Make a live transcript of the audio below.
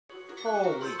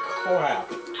Holy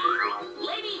crap.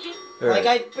 Right. Like,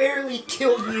 I barely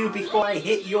killed you before I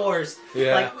hit yours.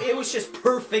 Yeah. Like, it was just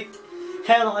perfect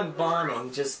head-on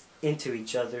bombing just into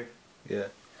each other. Yeah.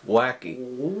 Wacky.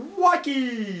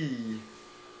 Wacky!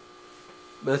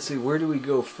 Let's see, where do we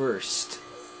go first?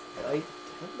 I have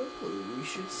no clue. We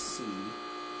should see.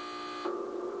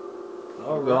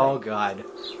 Alright. Oh, God.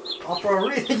 Opera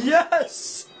arena.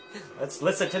 Yes! Let's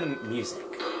listen to the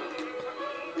music.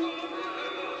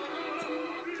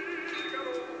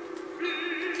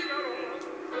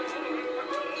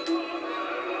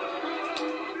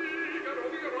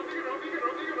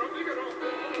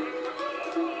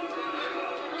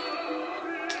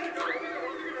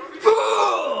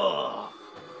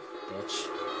 Bitch.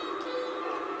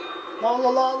 La la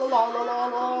la la la la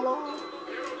la la.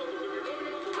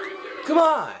 Come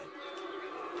on!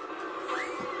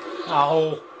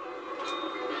 Oh.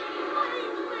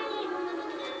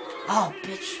 Oh,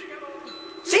 bitch.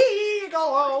 See you go.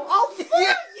 Oh,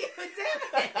 yeah. You did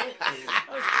it. That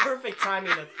was perfect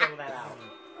timing to throw that out.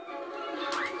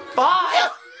 Bye.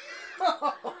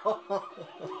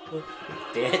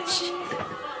 Bitch.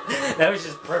 That was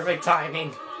just perfect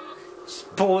timing.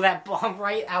 Just pull that bomb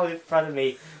right out in front of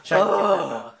me.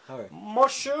 Alright.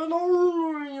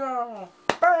 Machinery.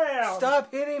 Bam.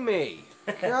 Stop hitting me!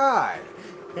 God!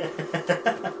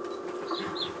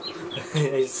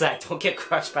 Zach, don't get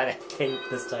crushed by that thing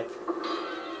this time.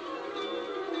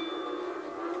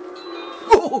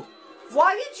 Oh!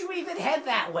 Why did you even head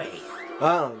that way?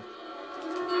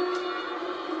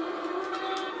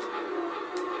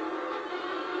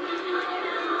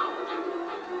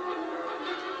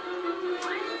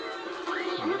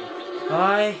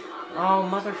 Oh,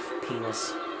 mother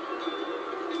penis.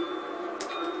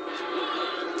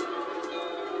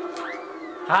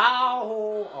 How?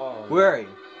 Oh. Where are you?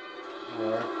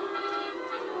 Where?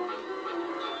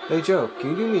 Hey Joe,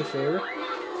 can you do me a favor?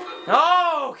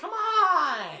 Oh, come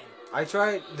on! I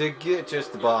tried to get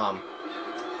just the bomb.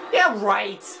 Yeah,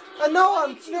 right. No,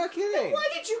 I'm not kidding. Why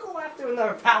did you go after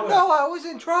another power? No, I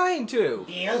wasn't trying to.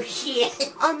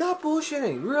 Bullshit. I'm not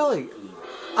bullshitting, really.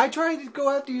 I tried to go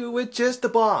after you with just the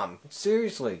bomb.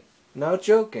 Seriously. Not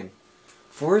joking.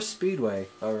 Forest Speedway,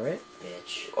 alright?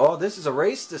 Bitch. Oh, this is a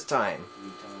race this time.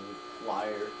 You dumb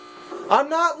liar. I'm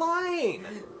not lying.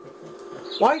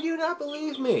 Why do you not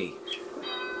believe me?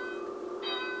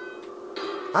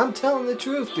 I'm telling the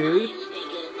truth, dude.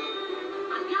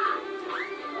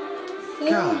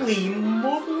 Holy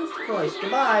mother of Christ.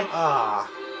 Goodbye. Ah.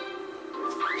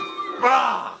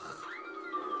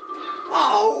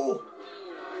 Oh!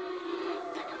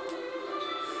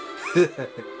 Damn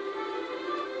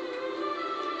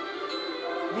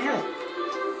it.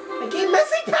 I keep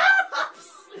missing power-ups!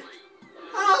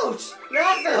 Ouch!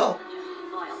 Neville!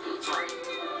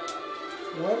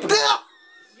 What?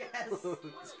 Yes!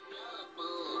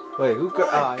 Wait, who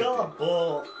got... I got a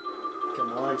ball.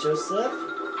 Come on, Joseph.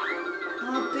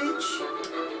 Oh, bitch.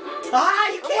 Ah,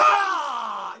 you can't!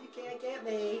 Ah! You can't get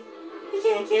me. You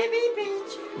can't get me,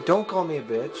 bitch. Don't call me a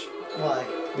bitch. Why?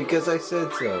 Because I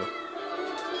said so.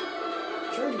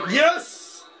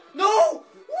 Yes! No!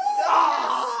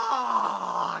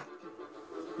 Ah!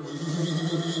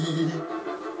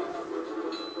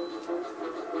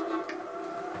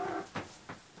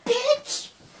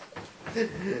 Bitch!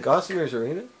 Gossier's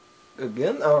Arena?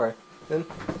 Again? Alright. Then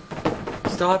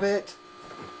stop it.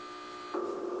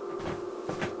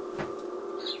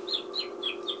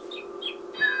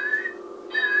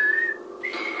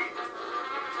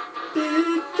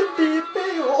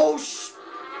 Oh, sh...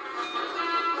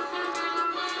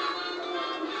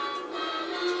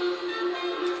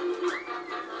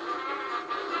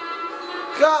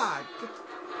 God!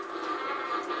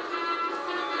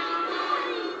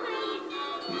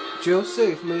 Joe,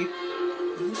 save me.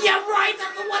 Yeah, right!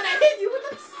 I'm the one that hit you with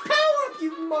the power-up,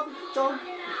 you mother dumb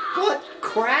butt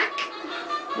crack!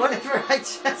 Whatever I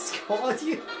just called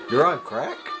you. You're on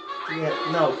crack? Yeah,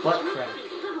 no, butt crack.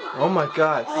 Oh my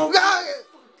God. Oh, God!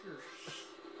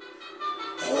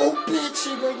 Oh, bitch,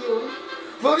 you got you.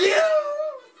 For you!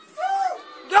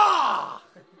 Ah!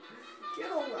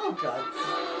 Get over. Oh, God.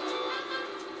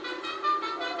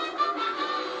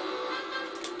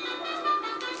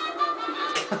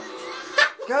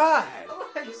 God! Oh,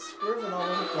 you're swerving all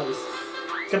over the place.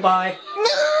 Goodbye.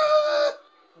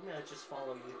 I'm gonna just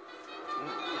follow you.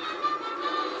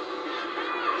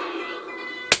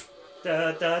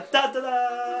 Da da da da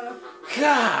da!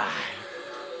 God!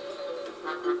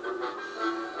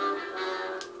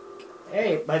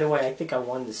 Hey, by the way, I think I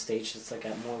won this stage since I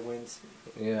got more wins.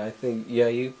 Yeah, I think, yeah,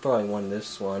 you probably won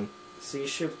this one. So you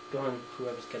should go on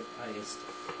whoever's got the highest.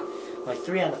 Like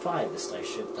 3 out of 5 this dice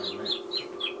should have done that.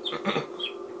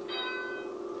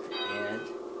 And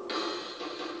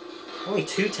only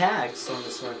 2 tags on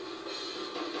this one.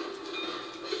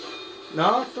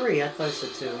 No, 3. I thought I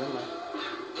said 2. Never mind.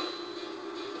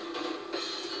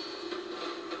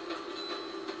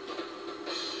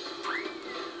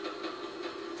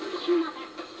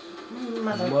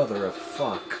 Mother of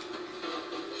fuck.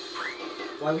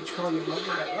 Why would you call your mother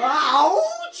that?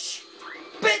 Ouch!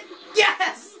 But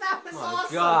yes! That was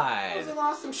awesome! God. That was an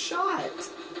awesome shot.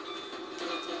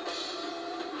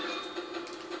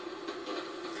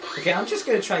 Okay, I'm just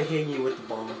gonna try hitting you with the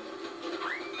ball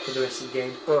for the rest of the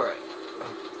game. Alright.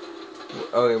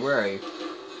 Okay, where are you?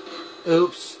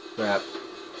 Oops. Crap.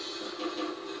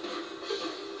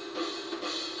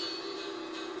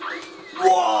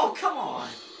 Whoa! Come on!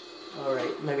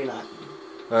 Alright, maybe not.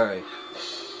 Alright.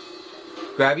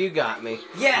 Grab, you got me.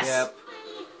 Yes! Yep.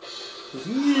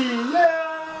 Yay!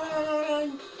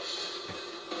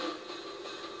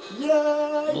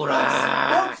 Yay!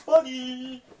 Hurrah! That's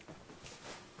funny!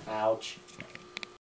 Ouch.